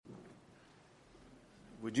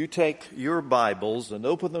Would you take your Bibles and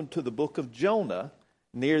open them to the book of Jonah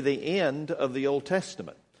near the end of the Old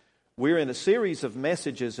Testament? We're in a series of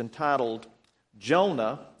messages entitled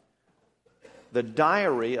Jonah, the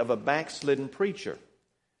Diary of a Backslidden Preacher.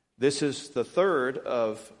 This is the third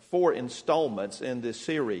of 4 installments in this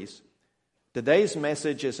series. Today's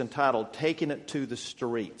message is entitled Taking It to the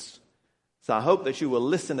Streets. So I hope that you will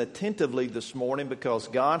listen attentively this morning because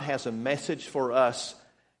God has a message for us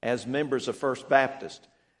as members of First Baptist.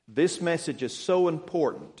 This message is so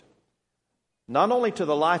important, not only to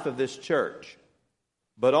the life of this church,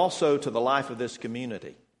 but also to the life of this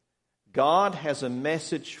community. God has a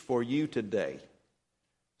message for you today.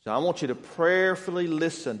 So I want you to prayerfully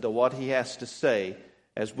listen to what He has to say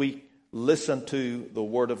as we listen to the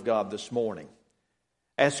Word of God this morning.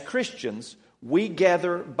 As Christians, we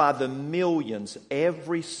gather by the millions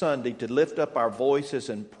every Sunday to lift up our voices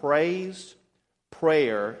in praise,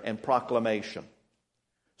 prayer, and proclamation.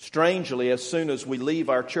 Strangely, as soon as we leave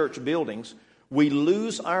our church buildings, we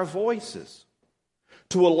lose our voices.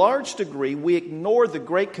 To a large degree, we ignore the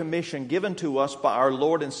great commission given to us by our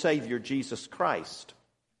Lord and Savior, Jesus Christ.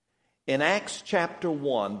 In Acts chapter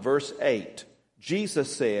 1, verse 8,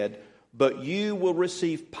 Jesus said, "But you will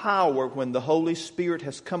receive power when the Holy Spirit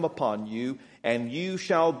has come upon you, and you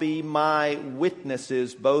shall be my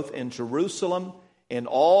witnesses both in Jerusalem, in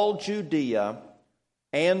all Judea,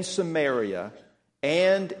 and Samaria,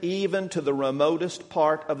 and even to the remotest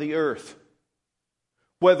part of the earth."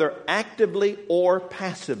 Whether actively or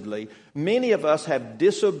passively, many of us have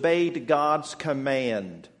disobeyed God's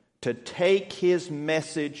command to take His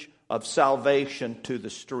message of salvation to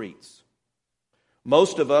the streets.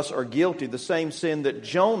 Most of us are guilty of the same sin that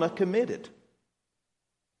Jonah committed.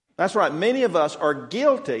 That's right, many of us are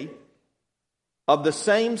guilty of the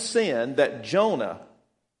same sin that Jonah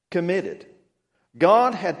committed.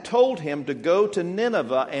 God had told him to go to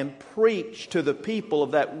Nineveh and preach to the people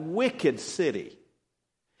of that wicked city.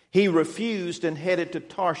 He refused and headed to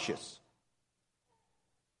Tarshish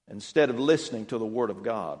instead of listening to the Word of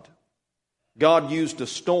God. God used a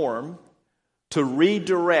storm to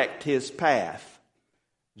redirect his path,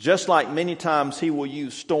 just like many times He will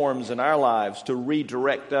use storms in our lives to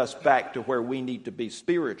redirect us back to where we need to be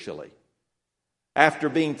spiritually. After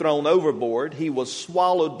being thrown overboard, he was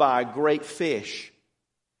swallowed by a great fish.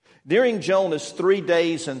 During Jonah's 3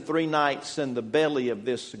 days and 3 nights in the belly of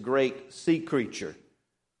this great sea creature,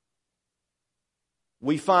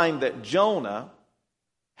 we find that Jonah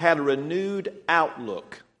had a renewed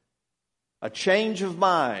outlook, a change of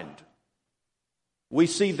mind. We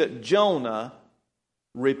see that Jonah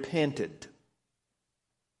repented.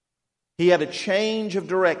 He had a change of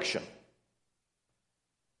direction.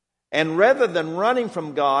 And rather than running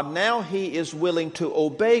from God, now he is willing to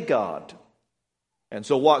obey God. And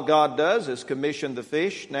so what God does is commission the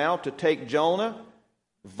fish now to take Jonah,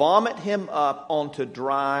 vomit him up onto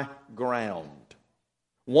dry ground.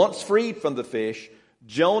 Once freed from the fish,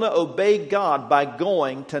 Jonah obeyed God by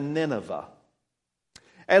going to Nineveh.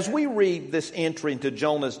 As we read this entry into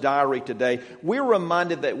Jonah's diary today, we're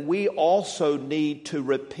reminded that we also need to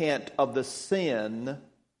repent of the sin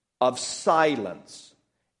of silence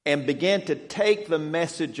and begin to take the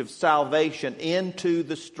message of salvation into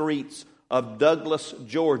the streets of Douglas,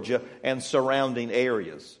 Georgia, and surrounding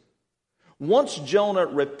areas. Once Jonah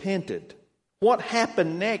repented, what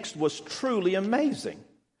happened next was truly amazing.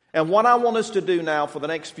 And what I want us to do now for the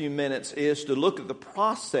next few minutes is to look at the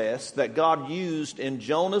process that God used in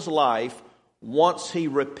Jonah's life once he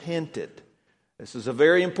repented. This is a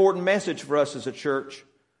very important message for us as a church,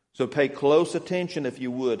 so pay close attention if you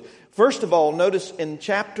would. First of all, notice in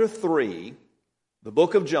chapter 3, the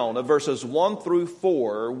book of Jonah, verses 1 through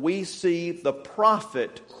 4, we see the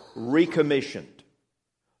prophet recommissioned.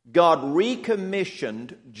 God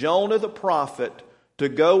recommissioned Jonah the prophet to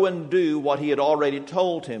go and do what He had already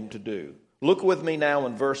told him to do. Look with me now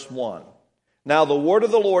in verse 1. Now the word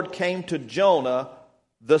of the Lord came to Jonah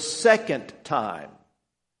the second time.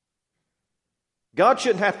 God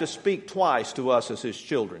shouldn't have to speak twice to us as His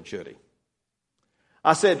children, should He?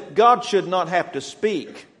 I said, God should not have to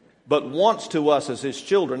speak but once to us as His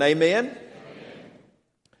children. Amen? Amen.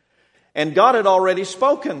 And God had already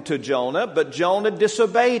spoken to Jonah, but Jonah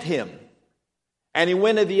disobeyed Him. And he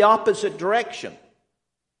went in the opposite direction.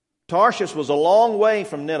 Tarshish was a long way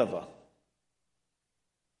from Nineveh.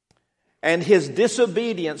 And his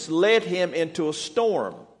disobedience led him into a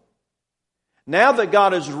storm. Now that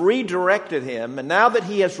God has redirected him, and now that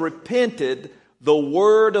he has repented, the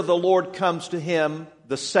word of the Lord comes to him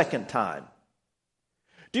the second time.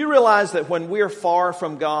 Do you realize that when we're far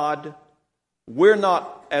from God, we're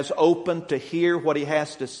not as open to hear what He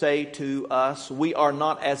has to say to us. We are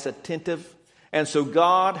not as attentive. And so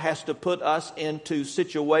God has to put us into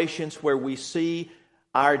situations where we see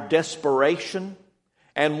our desperation.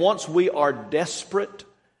 And once we are desperate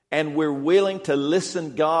and we're willing to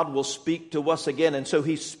listen, God will speak to us again. And so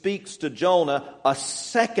He speaks to Jonah a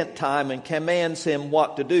second time and commands him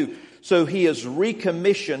what to do. So he is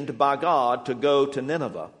recommissioned by God to go to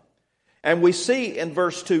Nineveh. And we see in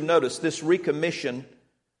verse 2, notice this recommission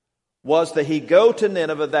was that he go to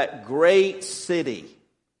Nineveh, that great city.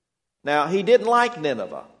 Now, he didn't like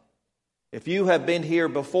Nineveh. If you have been here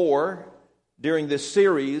before during this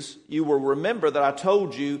series, you will remember that I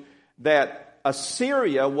told you that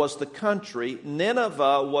Assyria was the country,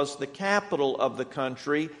 Nineveh was the capital of the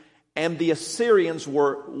country, and the Assyrians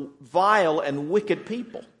were vile and wicked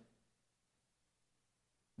people.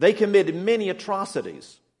 They committed many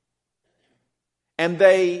atrocities. And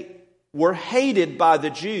they were hated by the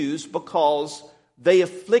Jews because they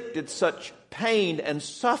afflicted such pain and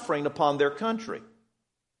suffering upon their country.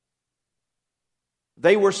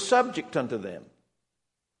 They were subject unto them.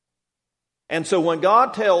 And so when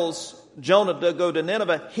God tells Jonah to go to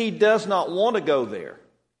Nineveh, he does not want to go there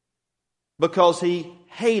because he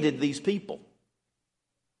hated these people.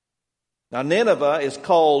 Now, Nineveh is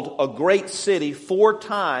called a great city 4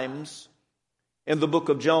 times in the book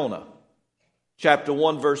of Jonah. Chapter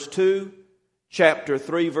 1, verse 2, chapter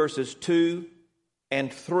 3, verses 2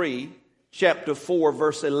 and 3, chapter 4,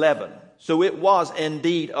 verse 11. So it was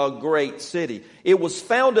indeed a great city. It was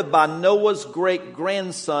founded by Noah's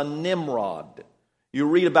great-grandson Nimrod. You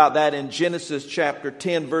read about that in Genesis chapter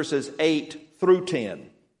 10, verses 8 through 10.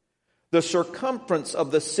 The circumference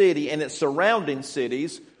of the city and its surrounding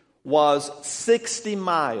cities was 60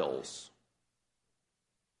 miles.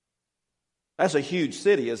 That's a huge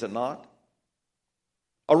city, is it not?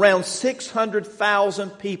 Around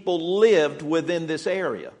 600,000 people lived within this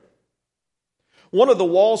area. One of the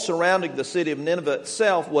walls surrounding the city of Nineveh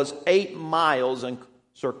itself was 8 miles in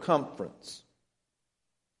circumference.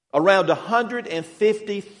 Around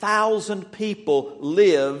 150,000 people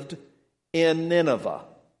lived in Nineveh.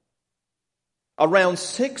 Around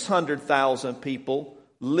 600,000 people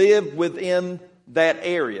lived within that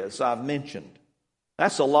area, as I've mentioned.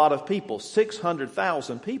 That's a lot of people,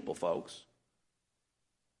 600,000 people, folks.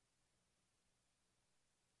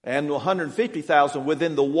 And 150,000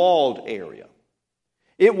 within the walled area.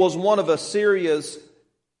 It was one of the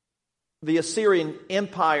Assyrian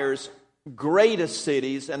Empire's greatest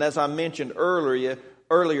cities, and as I mentioned earlier,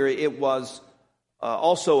 it was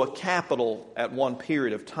also a capital at one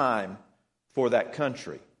period of time for that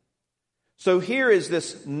country. So here is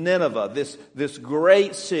this Nineveh, this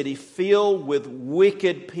great city filled with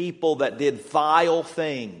wicked people that did vile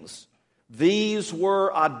things. These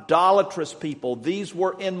were idolatrous people. These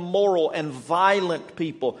were immoral and violent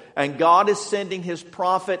people. And God is sending His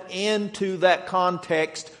prophet into that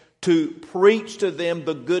context to preach to them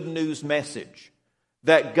the good news message.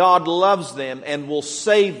 That God loves them and will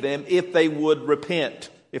save them if they would repent.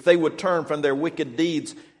 If they would turn from their wicked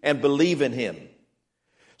deeds and believe in Him.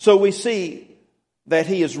 So we see that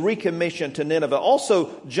he is recommissioned to Nineveh.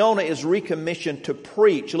 Also, Jonah is recommissioned to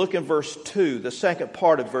preach. Look in verse 2. The second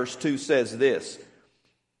part of verse 2 says this.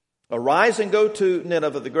 Arise and go to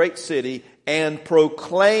Nineveh, the great city, and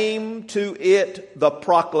proclaim to it the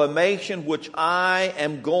proclamation which I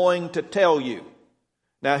am going to tell you.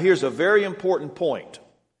 Now, here's a very important point.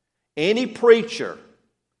 Any preacher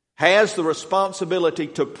has the responsibility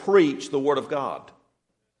to preach the Word of God.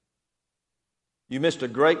 You missed a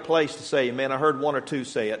great place to say amen. I heard one or two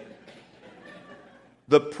say it.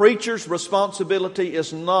 The preacher's responsibility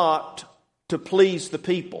is not to please the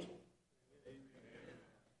people.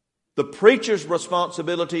 The preacher's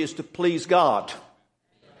responsibility is to please God.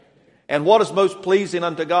 And what is most pleasing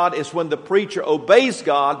unto God is when the preacher obeys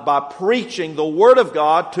God by preaching the Word of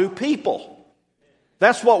God to people.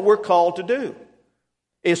 That's what we're called to do,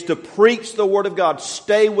 is to preach the Word of God.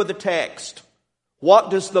 Stay with the text.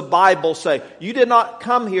 What does the Bible say? You did not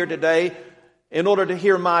come here today in order to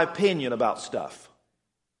hear my opinion about stuff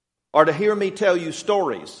or to hear me tell you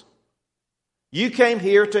stories. You came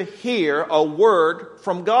here to hear a word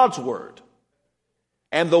from God's Word.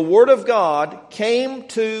 And the Word of God came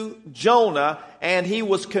to Jonah, and he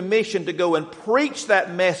was commissioned to go and preach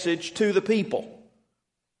that message to the people.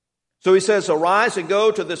 So he says, arise and go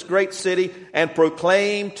to this great city and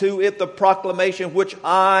proclaim to it the proclamation which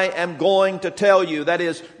I am going to tell you. That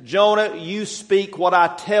is, Jonah, you speak what I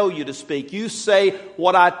tell you to speak. You say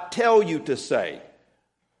what I tell you to say.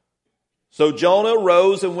 So Jonah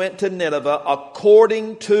rose and went to Nineveh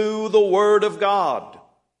according to the word of God.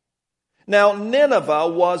 Now, Nineveh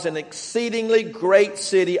was an exceedingly great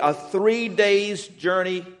city, a 3 days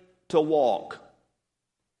journey to walk.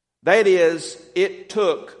 That is, it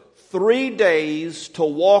took 3 days to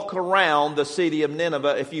walk around the city of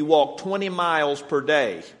Nineveh if you walk 20 miles per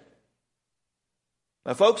day.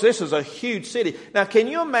 Now, folks, this is a huge city. Now, can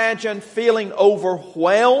you imagine feeling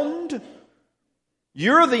overwhelmed?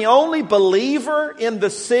 You're the only believer in the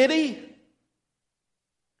city.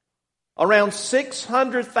 Around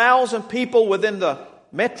 600,000 people within the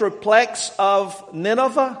metroplex of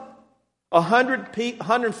Nineveh.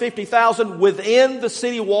 150,000 within the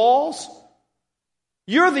city walls.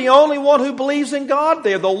 You're the only one who believes in God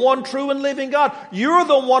there, the one true and living God. You're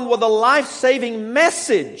the one with a life-saving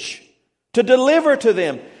message to deliver to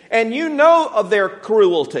them. And you know of their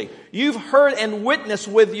cruelty. You've heard and witnessed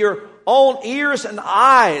with your own ears and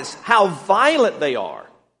eyes how violent they are.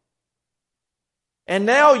 And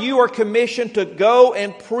now you are commissioned to go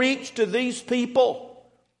and preach to these people.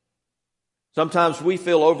 Sometimes we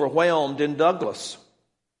feel overwhelmed in Douglas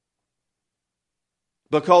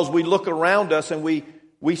because we look around us and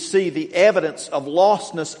we see the evidence of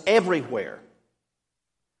lostness everywhere.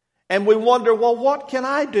 And we wonder, well, what can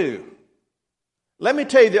I do? Let me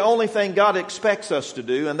tell you the only thing God expects us to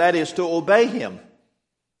do, and that is to obey Him.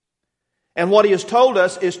 And what He has told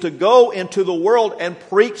us is to go into the world and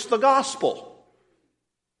preach the gospel.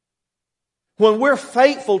 When we're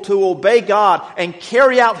faithful to obey God and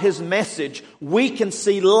carry out His message, we can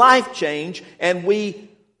see life change, and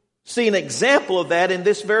we see an example of that in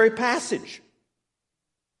this very passage.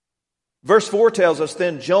 Verse 4 tells us,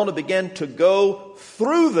 then Jonah began to go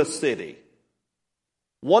through the city.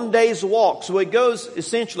 1 day's walk. So he goes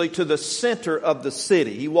essentially to the center of the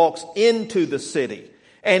city. He walks into the city.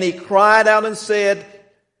 And he cried out and said,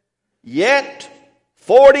 yet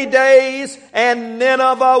 40 days and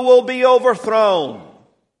Nineveh will be overthrown.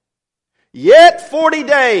 Yet 40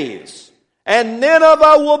 days and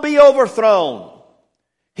Nineveh will be overthrown.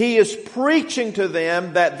 He is preaching to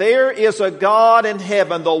them that there is a God in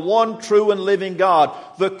heaven, the one true and living God,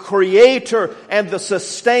 the creator and the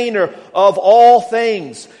sustainer of all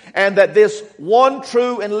things. And that this one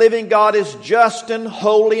true and living God is just and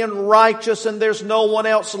holy and righteous, and there's no one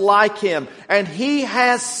else like Him. And He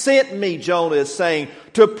has sent me, Jonah is saying,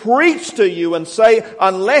 to preach to you and say,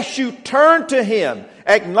 unless you turn to Him,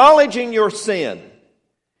 acknowledging your sin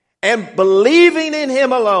and believing in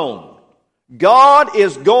Him alone, God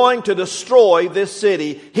is going to destroy this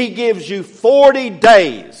city. He gives you 40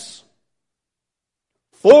 days.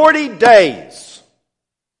 40 days.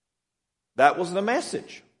 That was the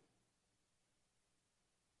message.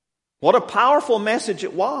 What a powerful message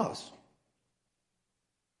it was.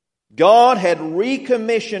 God had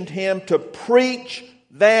recommissioned him to preach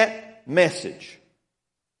that message.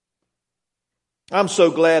 I'm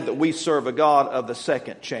so glad that we serve a God of the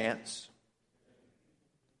second chance.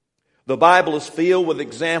 The Bible is filled with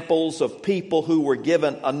examples of people who were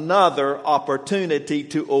given another opportunity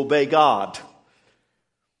to obey God.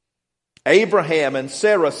 Abraham and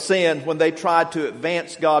Sarah sinned when they tried to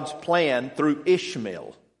advance God's plan through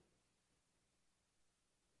Ishmael.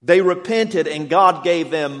 They repented and God gave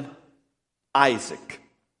them Isaac.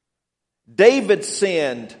 David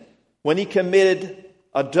sinned when he committed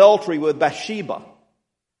adultery with Bathsheba.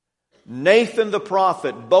 Nathan the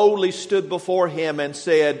prophet boldly stood before him and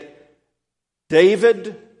said,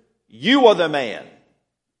 David, you are the man.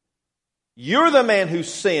 You're the man who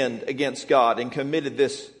sinned against God and committed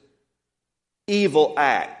this evil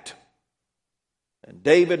act. And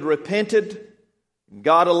David repented.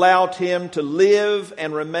 God allowed him to live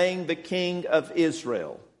and remain the king of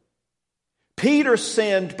Israel. Peter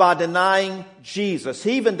sinned by denying Jesus.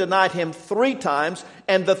 He even denied him 3 times.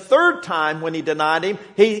 And the 3rd time when he denied him,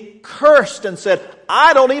 he cursed and said,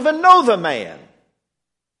 I don't even know the man.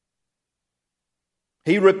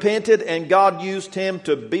 He repented and God used him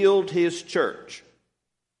to build His church.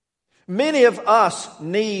 Many of us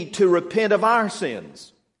need to repent of our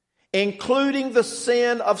sins, including the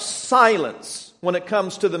sin of silence when it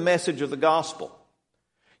comes to the message of the gospel.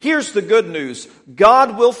 Here's the good news.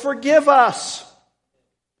 God will forgive us.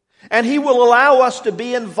 And He will allow us to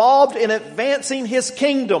be involved in advancing His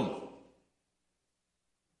kingdom.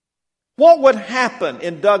 What would happen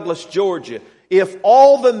in Douglas, Georgia, if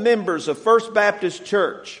all the members of First Baptist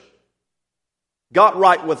Church got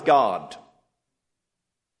right with God?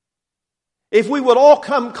 If we would all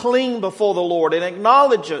come clean before the Lord and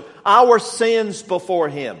acknowledge our sins before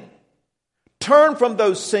Him, turn from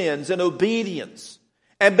those sins in obedience,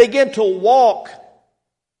 and begin to walk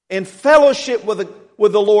in fellowship with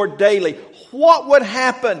the Lord daily, what would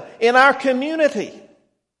happen in our community?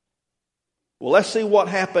 Well, let's see what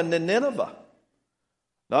happened in Nineveh.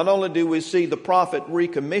 Not only do we see the prophet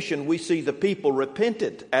recommissioned, we see the people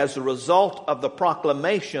repented as a result of the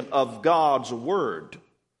proclamation of God's word.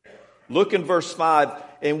 Look in verse 5,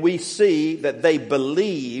 and we see that they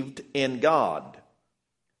believed in God.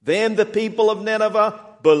 Then the people of Nineveh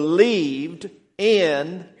believed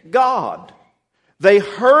in God. They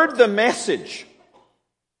heard the message,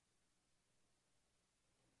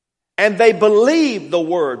 and they believed the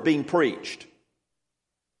word being preached.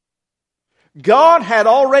 God had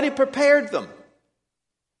already prepared them.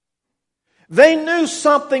 They knew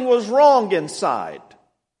something was wrong inside.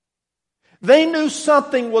 They knew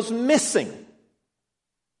something was missing.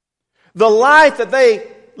 The life that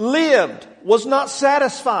they lived was not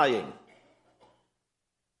satisfying.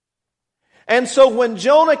 And so when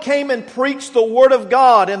Jonah came and preached the word of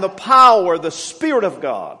God in the power, the Spirit of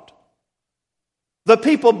God, the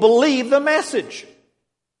people believed the message.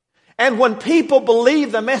 And when people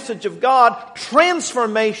believe the message of God,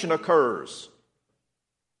 transformation occurs.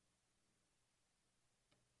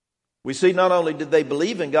 We see not only did they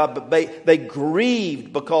believe in God, but they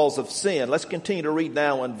grieved because of sin. Let's continue to read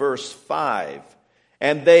now in verse 5.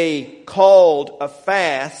 And they called a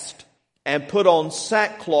fast and put on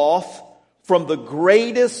sackcloth from the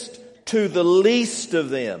greatest to the least of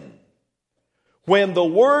them. When the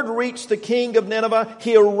word reached the king of Nineveh,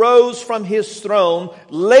 he arose from his throne,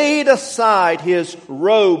 laid aside his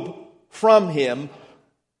robe from him,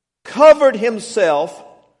 covered himself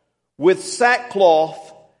with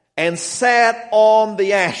sackcloth, and sat on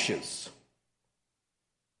the ashes.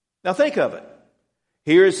 Now think of it.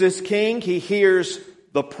 Here is this king. He hears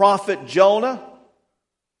the prophet Jonah,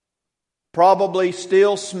 probably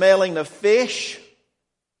still smelling the fish,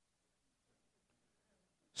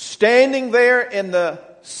 standing there in the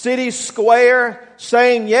city square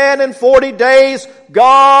saying, yet in 40 days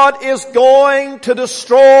God is going to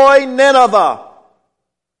destroy Nineveh.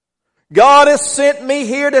 God has sent me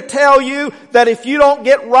here to tell you that if you don't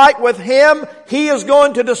get right with Him, He is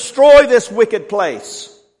going to destroy this wicked place.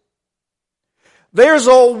 There's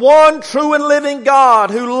a one true and living God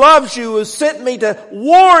who loves you, who sent me to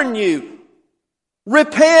warn you.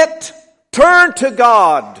 Repent, turn to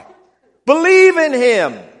God, believe in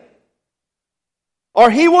Him, or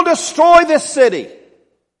He will destroy this city.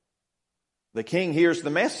 The king hears the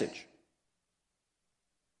message.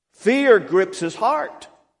 Fear grips his heart.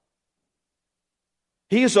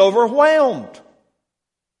 He is overwhelmed.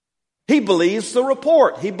 He believes the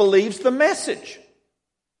report. He believes the message.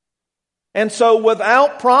 And so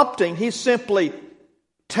without prompting, he simply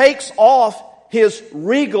takes off his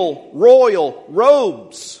regal royal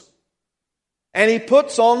robes and he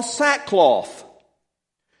puts on sackcloth.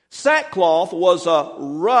 Sackcloth was a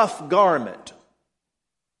rough garment,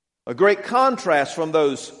 a great contrast from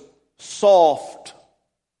those soft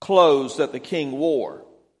clothes that the king wore.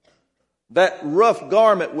 That rough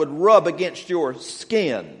garment would rub against your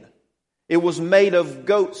skin. It was made of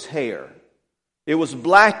goat's hair. It was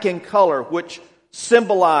black in color, which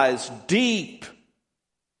symbolized deep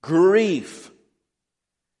grief.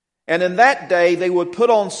 And in that day, they would put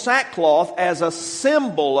on sackcloth as a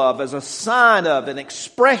symbol of, as a sign of, an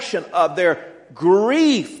expression of their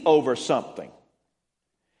grief over something.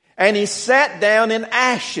 And he sat down in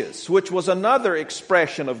ashes, which was another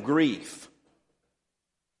expression of grief.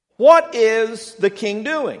 What is the king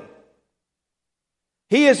doing?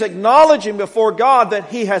 He is acknowledging before God that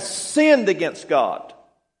he has sinned against God,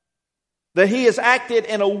 that he has acted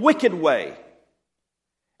in a wicked way.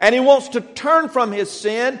 And he wants to turn from his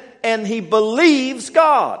sin, and he believes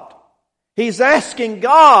God. He's asking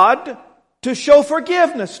God to show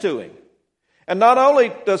forgiveness to him. And not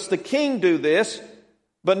only does the king do this,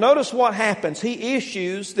 but notice what happens. He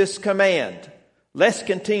issues this command. Let's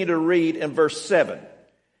continue to read in verse 7.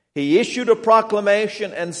 He issued a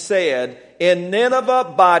proclamation and said, in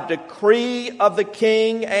Nineveh, by decree of the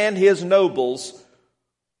king and his nobles,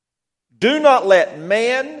 do not let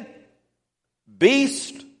man,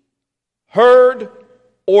 beast, herd,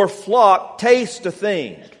 or flock taste a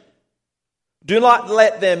thing. Do not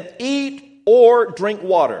let them eat or drink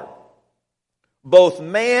water. Both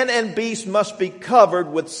man and beast must be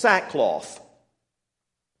covered with sackcloth.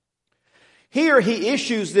 Here he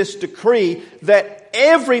issues this decree that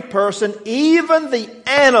every person, even the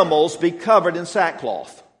animals, be covered in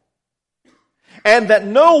sackcloth. And that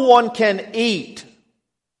no one can eat.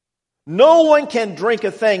 No one can drink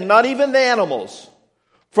a thing, not even the animals.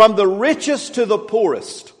 From the richest to the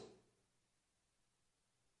poorest.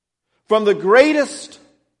 From the greatest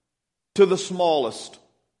to the smallest.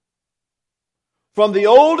 From the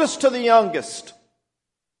oldest to the youngest.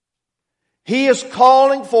 He is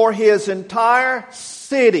calling for his entire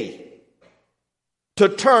city to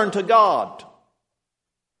turn to God.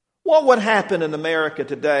 What would happen in America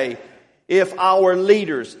today if our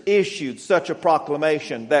leaders issued such a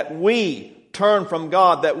proclamation that we turn from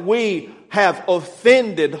God, that we have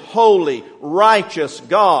offended holy, righteous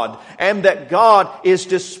God, and that God is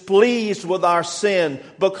displeased with our sin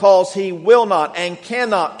because He will not and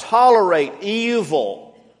cannot tolerate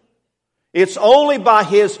evil? It's only by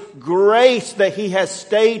His grace that He has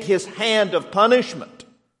stayed His hand of punishment.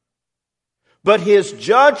 But His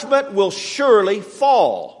judgment will surely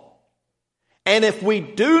fall. And if we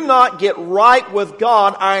do not get right with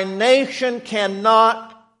God, our nation cannot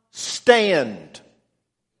stand.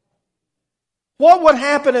 What would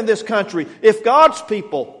happen in this country if God's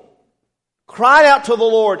people cried out to the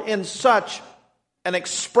Lord in such an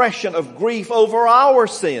expression of grief over our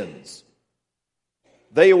sins?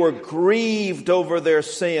 They were grieved over their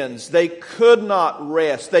sins. They could not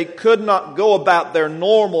rest. They could not go about their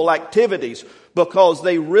normal activities because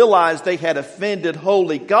they realized they had offended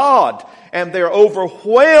holy God. And they're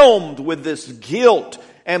overwhelmed with this guilt.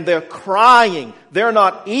 And they're crying. They're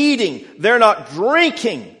not eating. They're not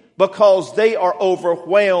drinking because they are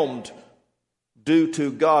overwhelmed due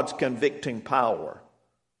to God's convicting power.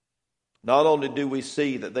 Not only do we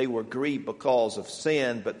see that they were grieved because of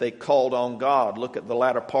sin, but they called on God. Look at the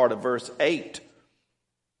latter part of verse 8.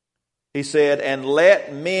 He said, "And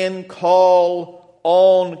let men call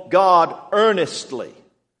on God earnestly."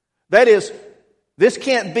 That is, this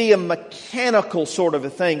can't be a mechanical sort of a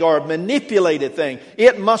thing or a manipulated thing.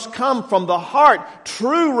 It must come from the heart.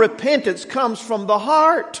 True repentance comes from the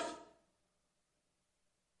heart.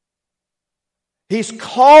 He's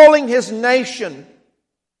calling His nation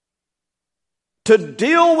to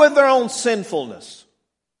deal with their own sinfulness.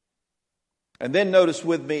 And then notice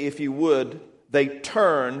with me, if you would, they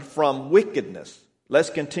turned from wickedness. Let's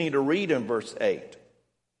continue to read in verse 8.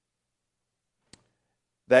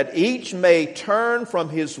 That each may turn from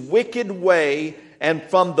his wicked way and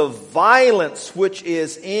from the violence which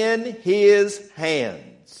is in his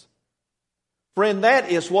hands. Friend, that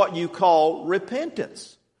is what you call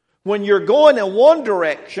repentance. When you're going in one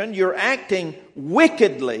direction, you're acting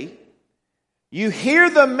wickedly, you hear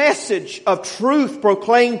the message of truth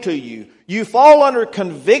proclaimed to you. You fall under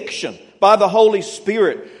conviction by the Holy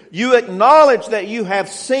Spirit. You acknowledge that you have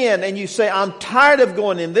sinned and you say, I'm tired of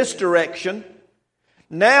going in this direction.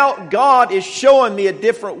 Now God is showing me a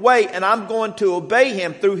different way and I'm going to obey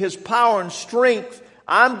Him through His power and strength.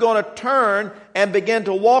 I'm going to turn and begin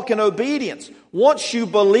to walk in obedience. Once you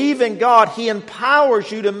believe in God, He empowers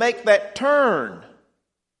you to make that turn.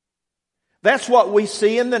 That's what we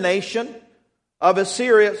see in the nation of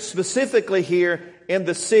Assyria, specifically here in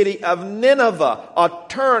the city of Nineveh, a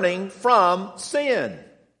turning from sin.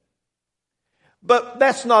 But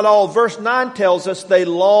that's not all. Verse 9 tells us they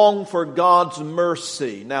long for God's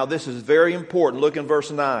mercy. Now this is very important. Look in verse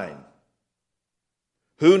 9.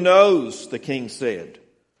 Who knows, the king said,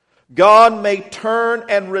 God may turn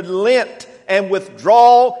and relent and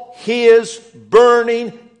withdraw His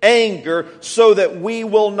burning anger so that we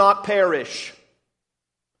will not perish.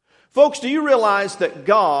 Folks, do you realize that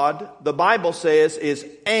God, the Bible says, is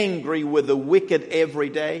angry with the wicked every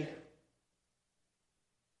day?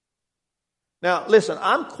 Now, listen,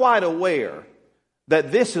 I'm quite aware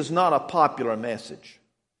that this is not a popular message.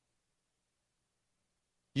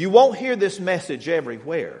 You won't hear this message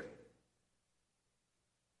everywhere.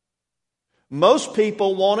 Most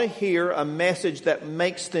people want to hear a message that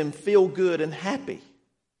makes them feel good and happy.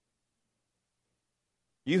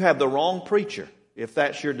 You have the wrong preacher if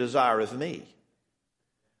that's your desire of me.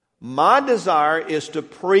 My desire is to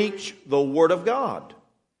preach the Word of God.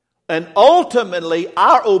 And ultimately,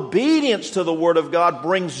 our obedience to the Word of God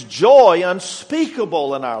brings joy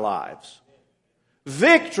unspeakable in our lives.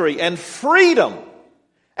 Victory and freedom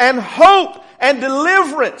and hope and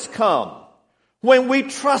deliverance come when we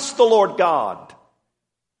trust the Lord God.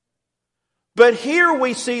 But here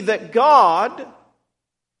we see that God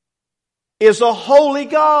is a holy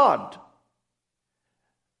God.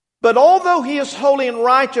 But although He is holy and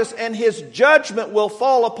righteous and His judgment will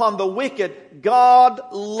fall upon the wicked, God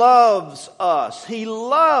loves us. He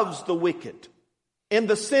loves the wicked in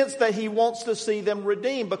the sense that He wants to see them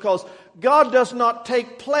redeemed, because God does not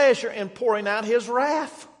take pleasure in pouring out His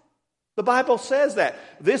wrath. The Bible says that.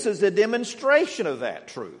 This is a demonstration of that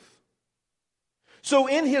truth. So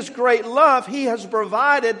in His great love, He has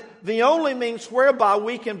provided the only means whereby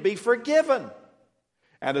we can be forgiven.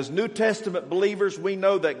 And as New Testament believers, we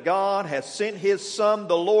know that God has sent His Son,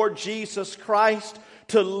 the Lord Jesus Christ,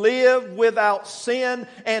 to live without sin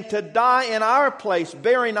and to die in our place,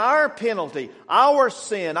 bearing our penalty, our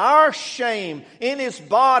sin, our shame in His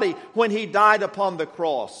body when He died upon the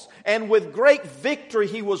cross. And with great victory,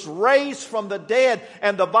 He was raised from the dead.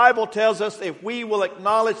 And the Bible tells us if we will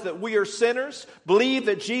acknowledge that we are sinners, believe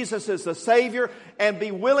that Jesus is the Savior, and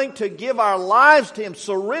be willing to give our lives to Him,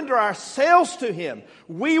 surrender ourselves to Him,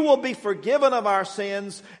 we will be forgiven of our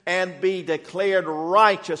sins and be declared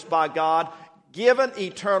righteous by God, given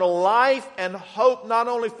eternal life and hope not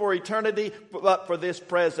only for eternity but for this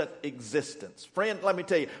present existence. Friend, let me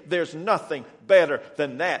tell you, there's nothing better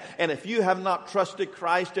than that. And if you have not trusted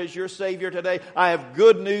Christ as your Savior today, I have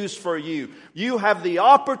good news for you. You have the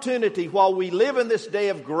opportunity while we live in this day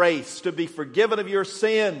of grace to be forgiven of your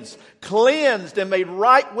sins, cleansed and made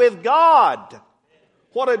right with God.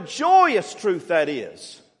 What a joyous truth that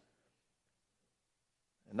is.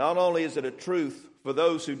 And not only is it a truth for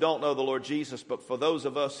those who don't know the Lord Jesus, but for those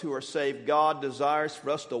of us who are saved, God desires for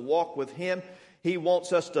us to walk with Him. He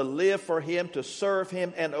wants us to live for Him, to serve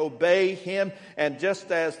Him, and obey Him. And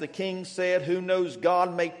just as the king said, who knows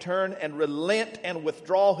God may turn and relent and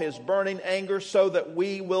withdraw His burning anger so that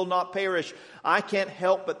we will not perish. I can't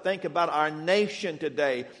help but think about our nation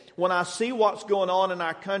today. When I see what's going on in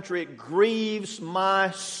our country, it grieves my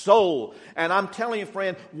soul. And I'm telling you,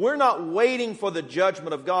 friend, we're not waiting for the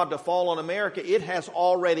judgment of God to fall on America. It has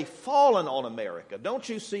already fallen on America. Don't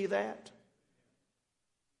you see that?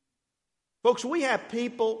 Folks, we have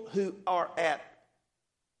people who are at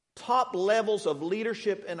top levels of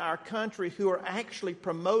leadership in our country who are actually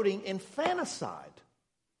promoting infanticide.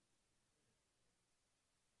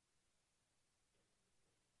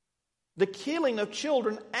 The killing of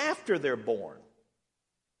children after they're born.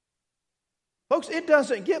 Folks, it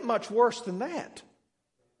doesn't get much worse than that.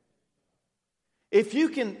 If you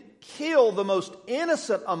can kill the most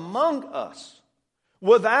innocent among us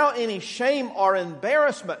without any shame or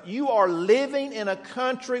embarrassment, you are living in a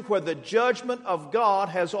country where the judgment of God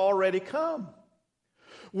has already come.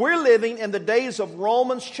 We're living in the days of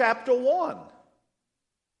Romans chapter 1.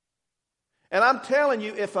 And I'm telling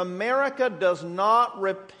you, if America does not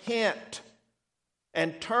repent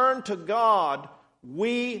and turn to God,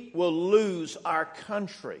 we will lose our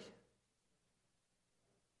country.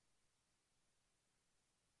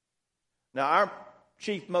 Now, our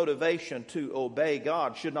chief motivation to obey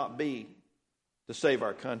God should not be to save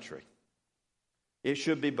our country. It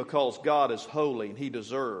should be because God is holy and He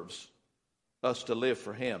deserves us to live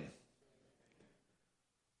for Him.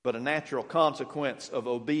 But a natural consequence of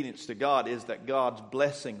obedience to God is that God's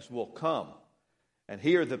blessings will come. And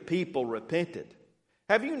here the people repented.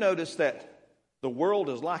 Have you noticed that the world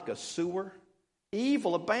is like a sewer?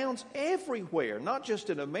 Evil abounds everywhere, not just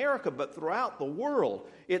in America, but throughout the world.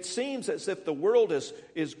 It seems as if the world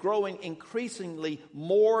is growing increasingly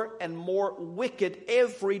more and more wicked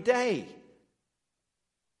every day.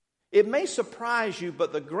 It may surprise you,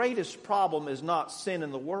 but the greatest problem is not sin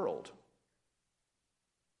in the world.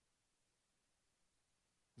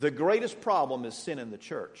 The greatest problem is sin in the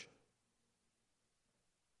church.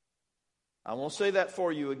 I won't say that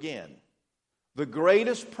for you again. The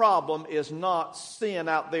greatest problem is not sin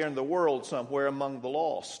out there in the world somewhere among the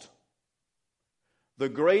lost. The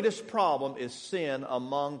greatest problem is sin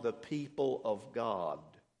among the people of God.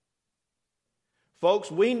 Folks,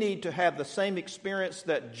 we need to have the same experience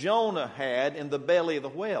that Jonah had in the belly of the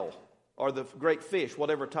whale, or the great fish,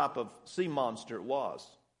 whatever type of sea monster it was.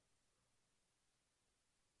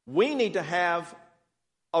 We need to have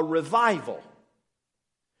a revival.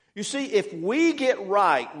 You see, if we get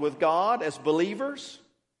right with God as believers,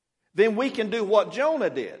 then we can do what Jonah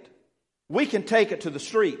did. We can take it to the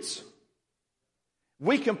streets.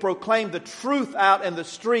 We can proclaim the truth out in the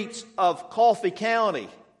streets of Coffee County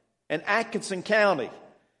and Atkinson County.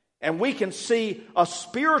 And we can see a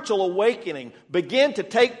spiritual awakening begin to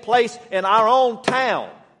take place in our own town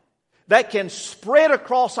that can spread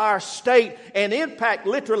across our state and impact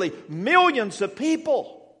literally millions of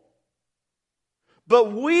people.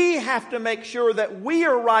 But we have to make sure that we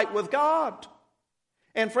are right with God.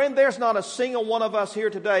 And friend, there's not a single one of us here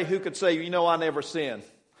today who could say, I never sin.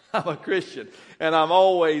 I'm a Christian and I'm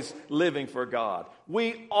always living for God.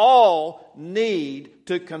 We all need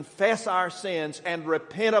to confess our sins and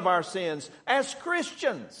repent of our sins as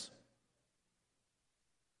Christians.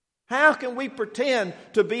 How can we pretend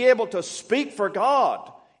to be able to speak for God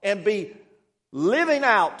and be living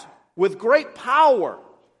out with great power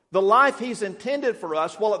the life He's intended for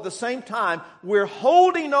us, while at the same time we're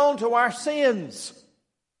holding on to our sins?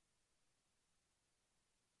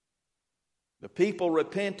 The people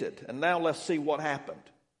repented, and now let's see what happened.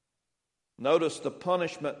 Notice the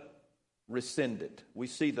punishment rescinded. We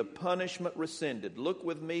see the punishment rescinded. Look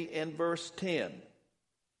with me in verse 10.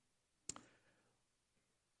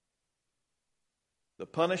 The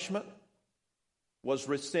punishment was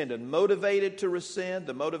rescinded, motivated to rescind.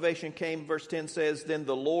 The motivation came, verse 10 says, then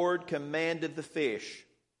the Lord commanded the fish.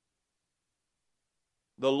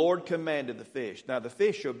 The Lord commanded the fish. Now the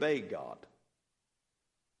fish obeyed God.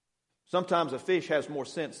 Sometimes a fish has more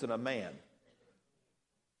sense than a man.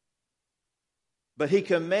 But he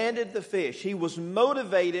commanded the fish. He was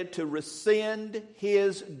motivated to rescind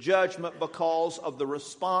his judgment because of the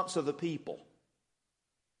response of the people.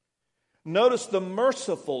 Notice the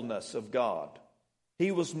mercifulness of God.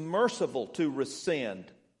 He was merciful to rescind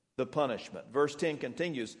the punishment. Verse 10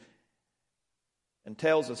 continues and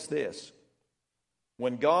tells us this.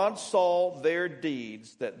 When God saw their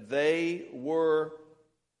deeds, that they were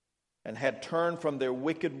and had turned from their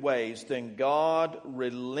wicked ways, then God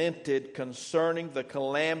relented concerning the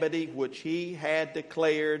calamity which he had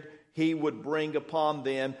declared he would bring upon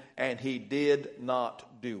them, and he did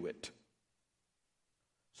not do it.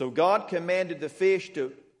 So God commanded the fish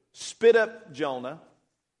to spit up Jonah.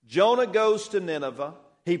 Jonah goes to Nineveh.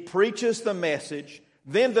 He preaches the message.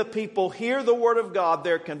 Then the people hear the word of God.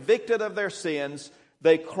 They're convicted of their sins.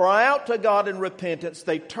 They cry out to God in repentance.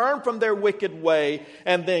 They turn from their wicked way.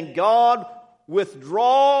 And then God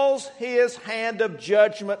withdraws his hand of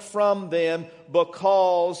judgment from them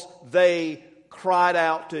because they cried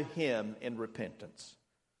out to him in repentance.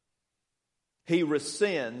 He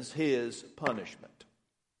rescinds his punishment.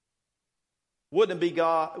 Wouldn't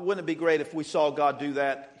it be great if we saw God do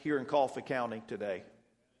that here in Coffee County today?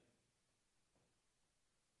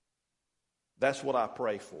 That's what I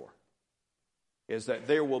pray for, is that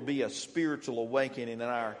there will be a spiritual awakening in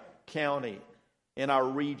our county, in our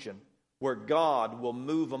region, where God will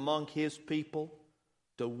move among his people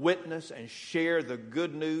to witness and share the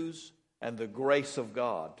good news and the grace of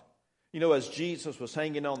God. You know, as Jesus was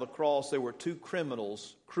hanging on the cross, there were two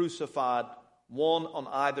criminals crucified, one on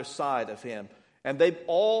either side of him. And they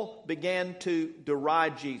all began to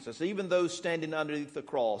deride Jesus, even those standing underneath the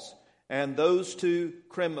cross. And those two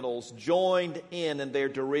criminals joined in their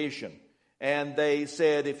derision. And they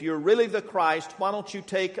said, if you're really the Christ, why don't you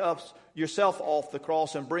take yourself off the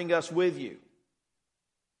cross and bring us with you?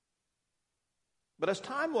 But as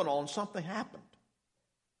time went on, something happened.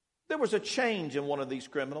 There was a change in one of these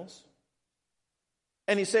criminals.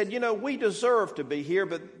 And he said, we deserve to be here,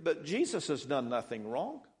 but Jesus has done nothing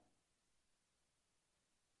wrong.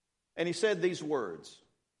 And he said these words,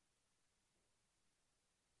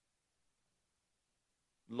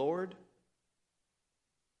 Lord,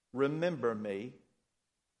 remember me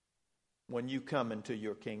when you come into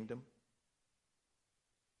your kingdom.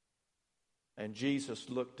 And Jesus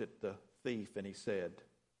looked at the thief and he said,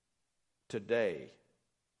 today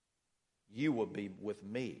you will be with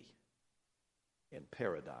me in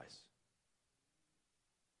paradise.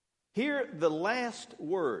 Hear the last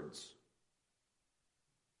words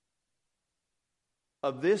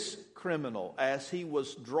of this criminal as he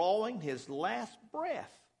was drawing his last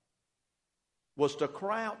breath was to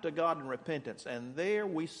cry out to God in repentance. And there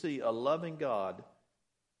we see a loving God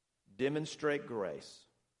demonstrate grace.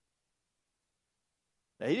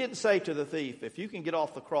 Now, he didn't say to the thief, if you can get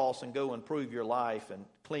off the cross and go improve your life and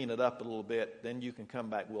clean it up a little bit, then you can come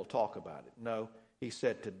back, we'll talk about it. No, he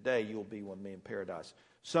said, today you'll be with me in paradise.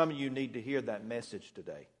 Some of you need to hear that message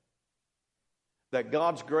today. That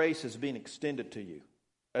God's grace is being extended to you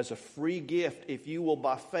as a free gift if you will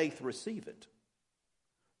by faith receive it.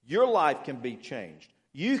 Your life can be changed.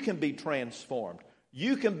 You can be transformed.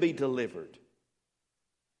 You can be delivered.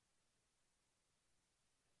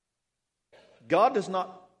 God does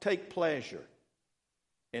not take pleasure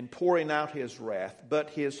in pouring out his wrath,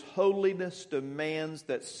 but his holiness demands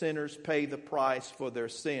that sinners pay the price for their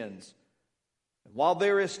sins. And while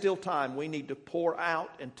there is still time, we need to pour out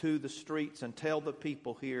into the streets and tell the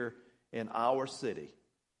people here in our city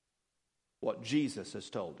what Jesus has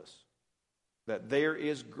told us, that there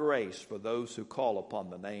is grace for those who call upon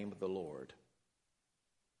the name of the Lord.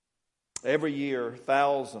 Every year,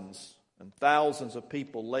 thousands and thousands of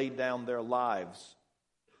people lay down their lives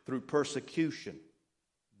through persecution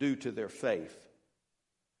due to their faith.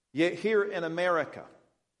 Yet here in America,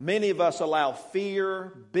 many of us allow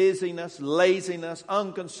fear, busyness, laziness,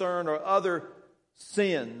 unconcern, or other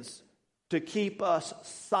sins to keep us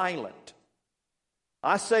silent.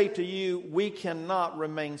 I say to you, we cannot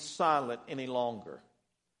remain silent any longer.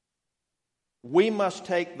 We must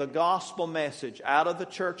take the gospel message out of the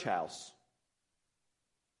church house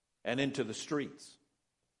and into the streets.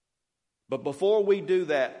 But before we do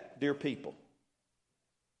that, dear people,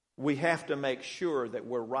 we have to make sure that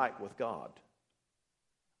we're right with God.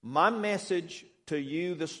 My message to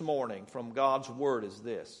you this morning from God's Word is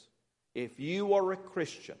this. If you are a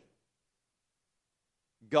Christian,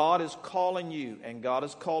 God is calling you and God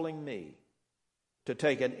is calling me to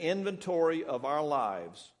take an inventory of our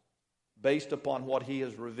lives based upon what He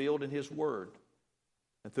has revealed in His Word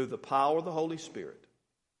and through the power of the Holy Spirit.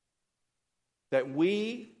 That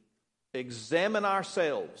we examine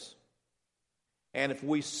ourselves, and if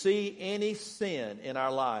we see any sin in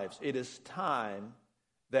our lives, it is time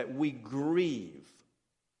that we grieve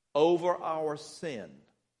over our sin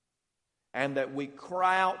and that we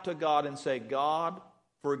cry out to God and say, God,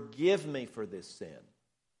 forgive me for this sin.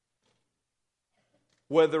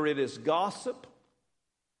 Whether it is gossip,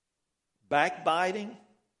 backbiting,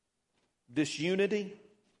 disunity,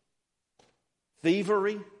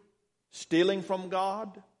 thievery, stealing from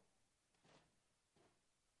God.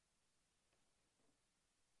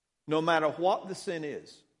 No matter what the sin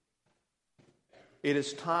is, it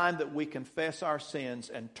is time that we confess our sins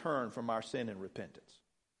and turn from our sin in repentance.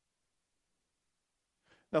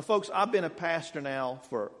 Now, folks, I've been a pastor now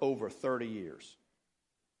for over 30 years.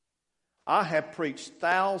 I have preached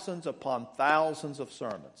thousands upon thousands of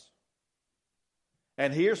sermons.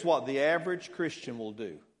 And here's what the average Christian will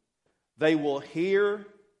do. They will hear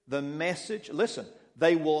the message. Listen,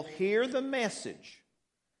 they will hear the message.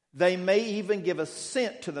 They may even give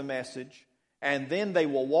assent to the message, and then they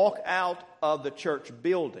will walk out of the church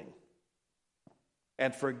building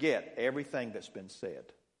and forget everything that's been said.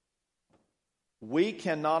 We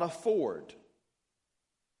cannot afford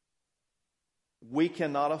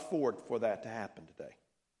for that to happen today.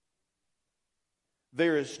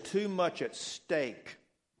 There is too much at stake.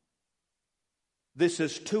 This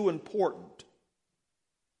is too important.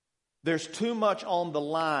 There's too much on the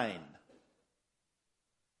line.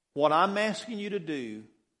 What I'm asking you to do,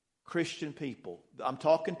 Christian people, I'm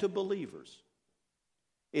talking to believers,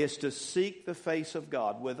 is to seek the face of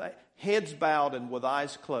God with heads bowed and with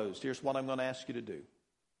eyes closed. Here's what I'm going to ask you to do.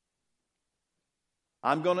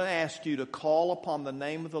 I'm going to ask you to call upon the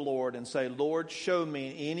name of the Lord and say, Lord, show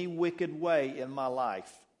me any wicked way in my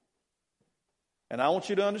life. And I want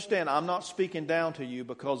you to understand, I'm not speaking down to you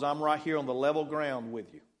because I'm right here on the level ground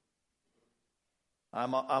with you.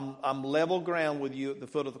 I'm level ground with you at the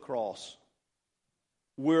foot of the cross.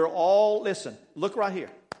 We're all, listen, look right here.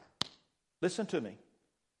 Listen to me.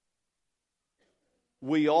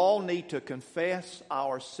 We all need to confess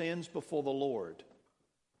our sins before the Lord.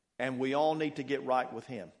 And we all need to get right with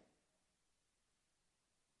Him.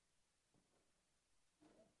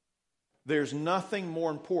 There's nothing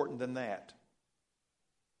more important than that.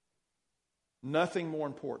 Nothing more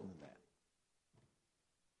important than that.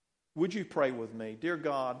 Would you pray with me? Dear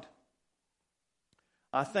God,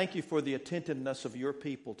 I thank you for the attentiveness of your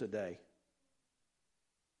people today.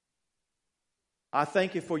 I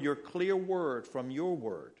thank you for your clear word from your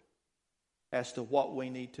word as to what we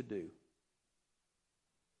need to do.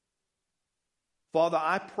 Father,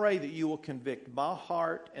 I pray that you will convict my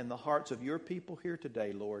heart and the hearts of your people here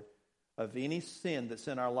today, Lord, of any sin that's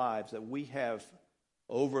in our lives that we have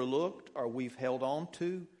overlooked or we've held on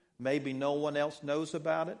to. Maybe no one else knows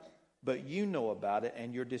about it, but you know about it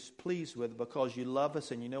and you're displeased with it because you love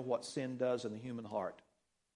us and you know what sin does in the human heart.